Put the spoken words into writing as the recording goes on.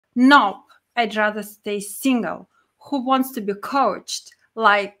Nope, I'd rather stay single. Who wants to be coached?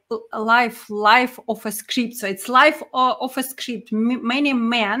 Like life of a script. So it's life of a script. Many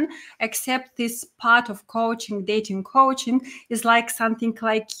men accept this part of coaching, dating coaching is like something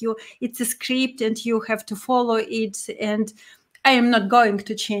like you, it's a script and you have to follow it. And I am not going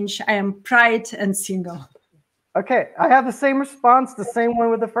to change. I am pride and single. Okay, I have the same response, the same one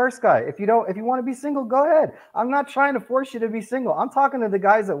with the first guy. If you want to be single, go ahead. I'm not trying to force you to be single. I'm talking to the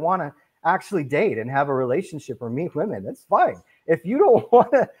guys that want to actually date and have a relationship or meet women. That's fine. If you don't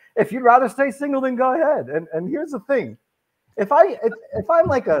want to, if you'd rather stay single, then go ahead. And here's the thing: if I'm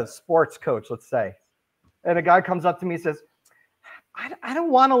like a sports coach, let's say, and a guy comes up to me and says, I don't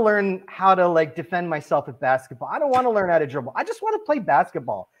want to learn how to like defend myself at basketball. I don't want to learn how to dribble. I just want to play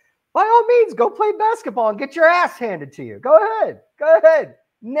basketball. By all means, go play basketball and get your ass handed to you. Go ahead. Go ahead.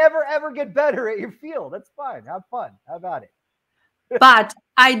 Never, ever get better at your field. That's fine. Have fun. How about it? But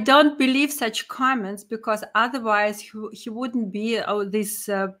I don't believe such comments, because otherwise he wouldn't be this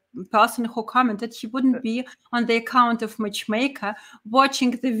person who commented. He wouldn't be on the account of Matchmaker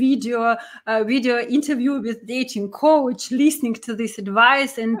watching the video interview with dating coach, listening to this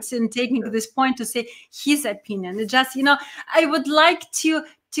advice and taking this point to say his opinion. It just, I would like to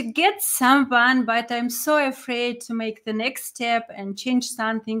get someone, but I'm so afraid to make the next step and change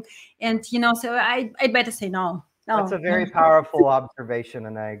something. And, so I better say no. That's a very powerful observation,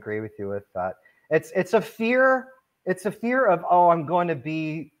 and I agree with you with that. It's a fear. It's a fear of, oh, I'm going to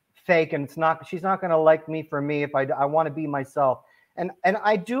be fake, and she's not going to like me for me if I want to be myself. And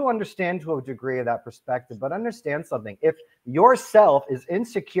I do understand to a degree of that perspective, but understand something. If yourself is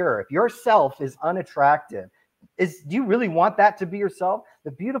insecure, if yourself is unattractive, do you really want that to be yourself?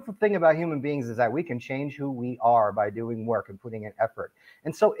 The beautiful thing about human beings is that we can change who we are by doing work and putting in effort.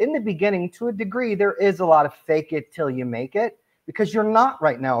 And so in the beginning, to a degree, there is a lot of fake it till you make it, because you're not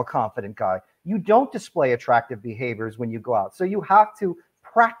right now a confident guy. You don't display attractive behaviors when you go out. So you have to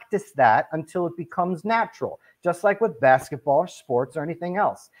practice that until it becomes natural, just like with basketball or sports or anything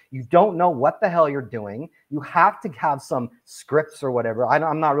else. You don't know what the hell you're doing. You have to have some scripts or whatever.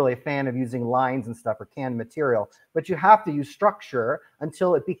 I'm not really a fan of using lines and stuff or canned material, but you have to use structure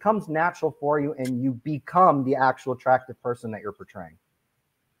until it becomes natural for you and you become the actual attractive person that you're portraying.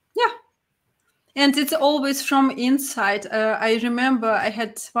 Yeah. And it's always from inside. I remember I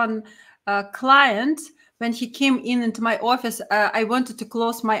had one client. When he came into my office, I wanted to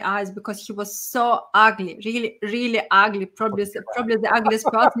close my eyes because he was so ugly, really, really ugly. Probably the ugliest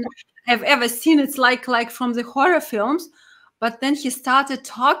person I've ever seen. It's like from the horror films. But then he started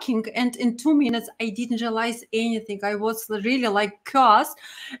talking, and in 2 minutes, I didn't realize anything. I was really like cursed.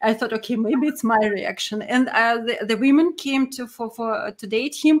 I thought, okay, maybe it's my reaction. And the women came to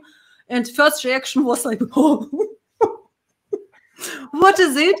date him, and first reaction was like, oh, what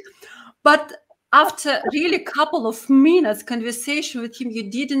is it? But after really a couple of minutes conversation with him, you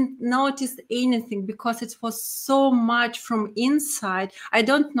didn't notice anything because it was so much from inside. I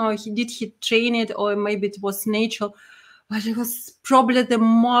don't know, did he train it or maybe it was natural, but it was probably the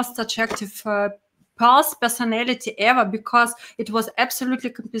most attractive personality ever, because it was absolutely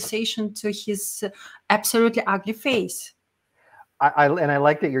compensation to his absolutely ugly face. I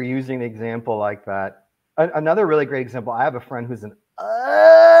like that you're using the example like that. Another really great example, I have a friend who's an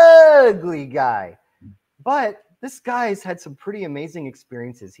ugly guy, but this guy's had some pretty amazing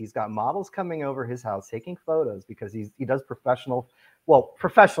experiences. He's got models coming over his house taking photos because he does professional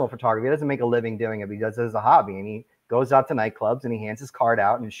photography. He doesn't make a living doing it, but he does it as a hobby. And he goes out to nightclubs and he hands his card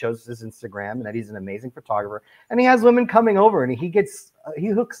out and shows his Instagram and that he's an amazing photographer. And he has women coming over and he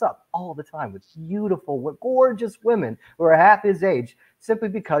hooks up all the time with beautiful, gorgeous women who are half his age, simply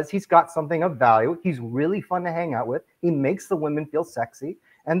because he's got something of value. He's really fun to hang out with. He makes the women feel sexy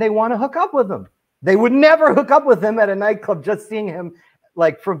and they want to hook up with him. They would never hook up with him at a nightclub just seeing him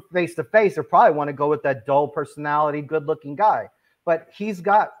like from face to face, or probably want to go with that dull personality, good looking guy. But he's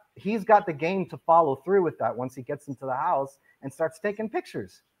got the game to follow through with that once he gets into the house and starts taking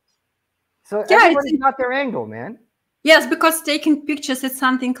pictures. So yeah, everybody's got their angle, man. Yes, because taking pictures is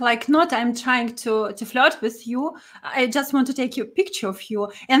something like, not I'm trying to flirt with you. I just want to take a picture of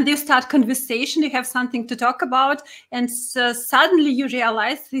you. And you start conversation, you have something to talk about. And suddenly you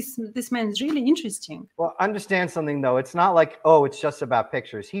realize this man is really interesting. Well, understand something, though. It's not like, oh, it's just about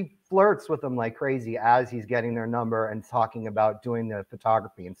pictures. He flirts with them like crazy as he's getting their number and talking about doing the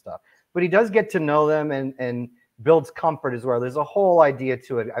photography and stuff. But he does get to know them and builds comfort as well. There's a whole idea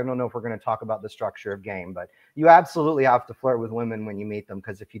to it. I don't know if we're going to talk about the structure of game, but you absolutely have to flirt with women when you meet them,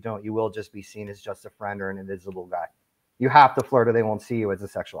 because if you don't, you will just be seen as just a friend or an invisible guy. You have to flirt or they won't see you as a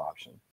sexual option.